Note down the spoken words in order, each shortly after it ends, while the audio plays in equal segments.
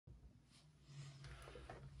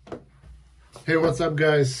Hey, what's up,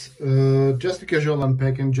 guys? Just a casual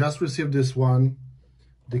unpacking. Just received this one,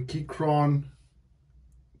 the Keychron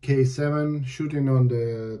K7, shooting on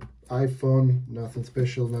the iPhone. Nothing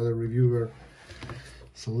special, not a reviewer.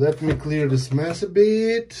 So let me clear this mess a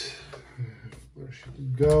bit. Where should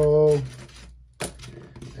it go?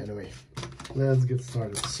 Anyway, let's get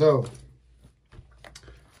started. So,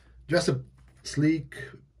 just a sleek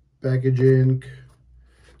packaging.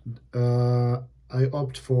 I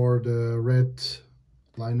opt for the red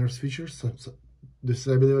liners features. So this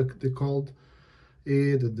I believe they called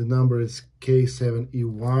it. The number is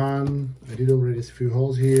K7E1. I did already a few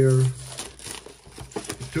holes here.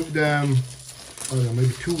 It took them, I don't know,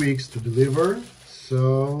 maybe 2 weeks to deliver.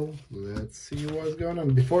 So let's see what's going on.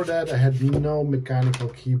 Before that, I had no mechanical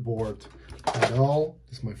keyboard at all.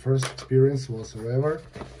 This is my first experience whatsoever.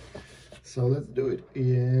 So let's do it.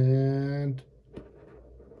 And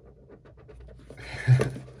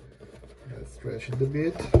let's stretch it a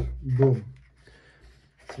bit. Boom.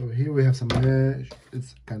 So here we have some mesh.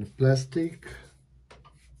 It's kind of plastic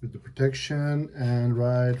with the protection, and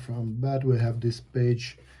right from that we have this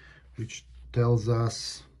page which tells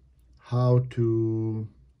us how to,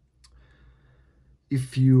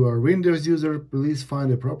 if you are a Windows user, please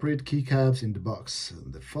find appropriate keycaps in the box.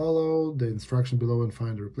 Follow the instruction below and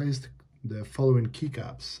find replace the following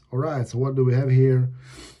keycaps. All right, so what do we have here?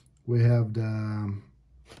 We have the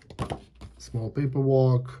small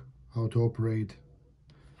paperwork, how to operate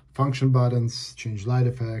function buttons, change light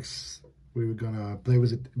effects. We're gonna play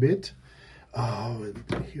with it a bit. Oh,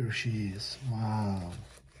 here she is. Wow.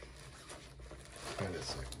 Wait a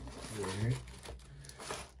second. Wait.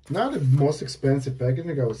 Not the most expensive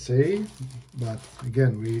packaging, I would say, but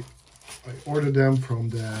again, I ordered them from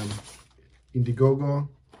the Indiegogo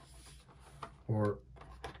or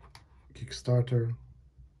Kickstarter.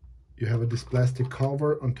 You have this plastic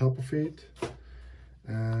cover on top of it,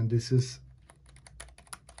 and this is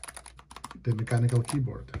the mechanical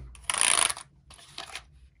keyboard.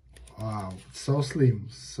 Wow, so slim,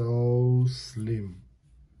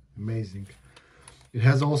 amazing. It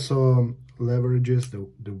has also leverages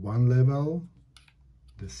the one level,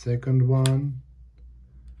 the second one.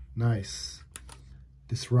 Nice.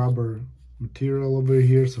 This rubber material over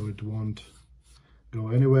here, so it won't go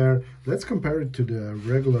anywhere. Let's compare it to the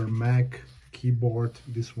regular Mac keyboard.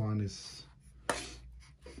 This one is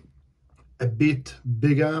a bit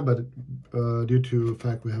bigger, but due to the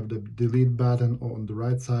fact we have the delete button on the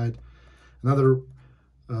right side, another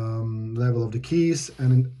level of the keys,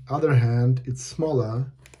 and on the other hand it's smaller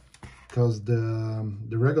because the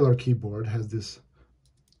regular keyboard has this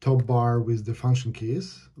top bar with the function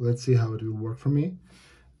keys. Let's see how it will work for me,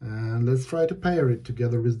 and let's try to pair it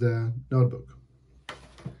together with the notebook.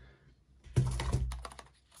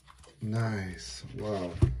 Nice. Wow.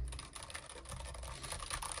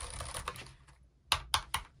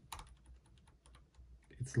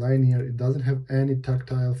 It's linear. It doesn't have any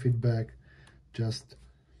tactile feedback. Just,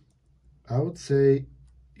 I would say,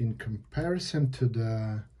 in comparison to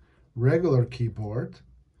the regular keyboard,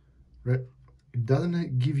 it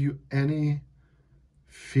doesn't give you any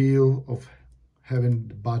feel of having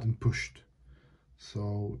the button pushed.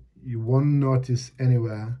 So you won't notice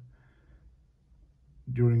anywhere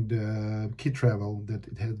during the key travel that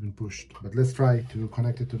it has been pushed. But let's try to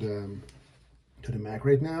connect it to the Mac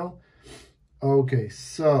right now. Okay,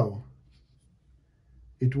 so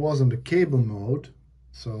it was on the cable mode.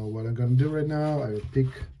 So what I'm gonna do right now, I will pick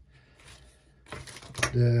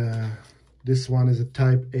this one is a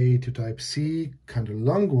type A to type C, kind of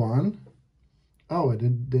long one. Oh, they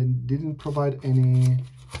didn't provide any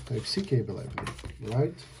type C cable, I believe,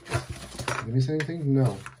 right? Did I miss anything?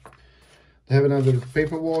 No. They have another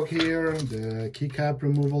paperwork here, the keycap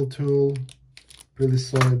removal tool, really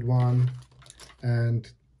solid one,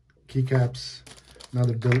 and keycaps,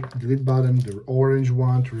 another delete button, the orange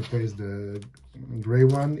one to replace the gray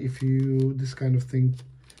one if you this kind of thing.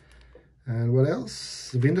 And what else?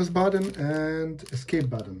 The Windows button and escape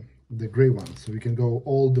button, the gray one, so we can go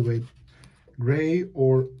all the way gray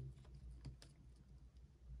or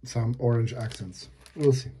some orange accents.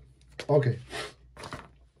 We'll see. Okay.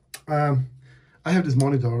 I have this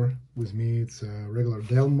monitor with me. It's a regular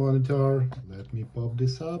Dell monitor. Let me pop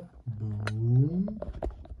this up. Boom.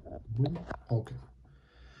 Boom. Okay.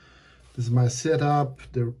 This is my setup,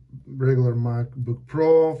 the regular MacBook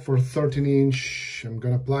Pro for 13-inch. I'm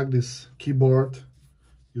gonna plug this keyboard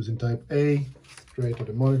using type A straight to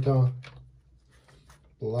the monitor.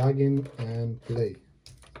 Plug in and play.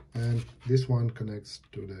 And this one connects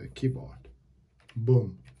to the keyboard.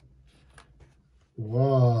 Boom.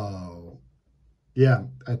 Wow. Yeah,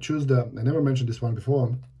 I never mentioned this one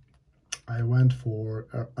before. I went for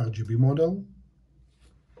RGB model.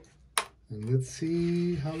 And let's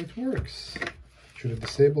see how it works. Should I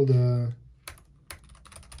disable the...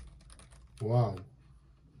 Wow.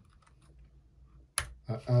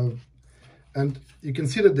 And you can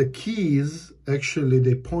see that the keys, actually,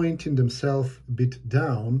 they point in themselves a bit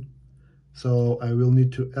down. So I will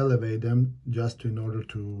need to elevate them just in order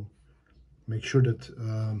to make sure that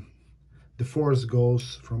the force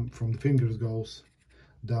goes from the fingers goes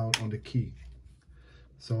down on the key.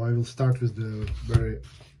 So I will start with the very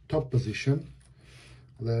top position.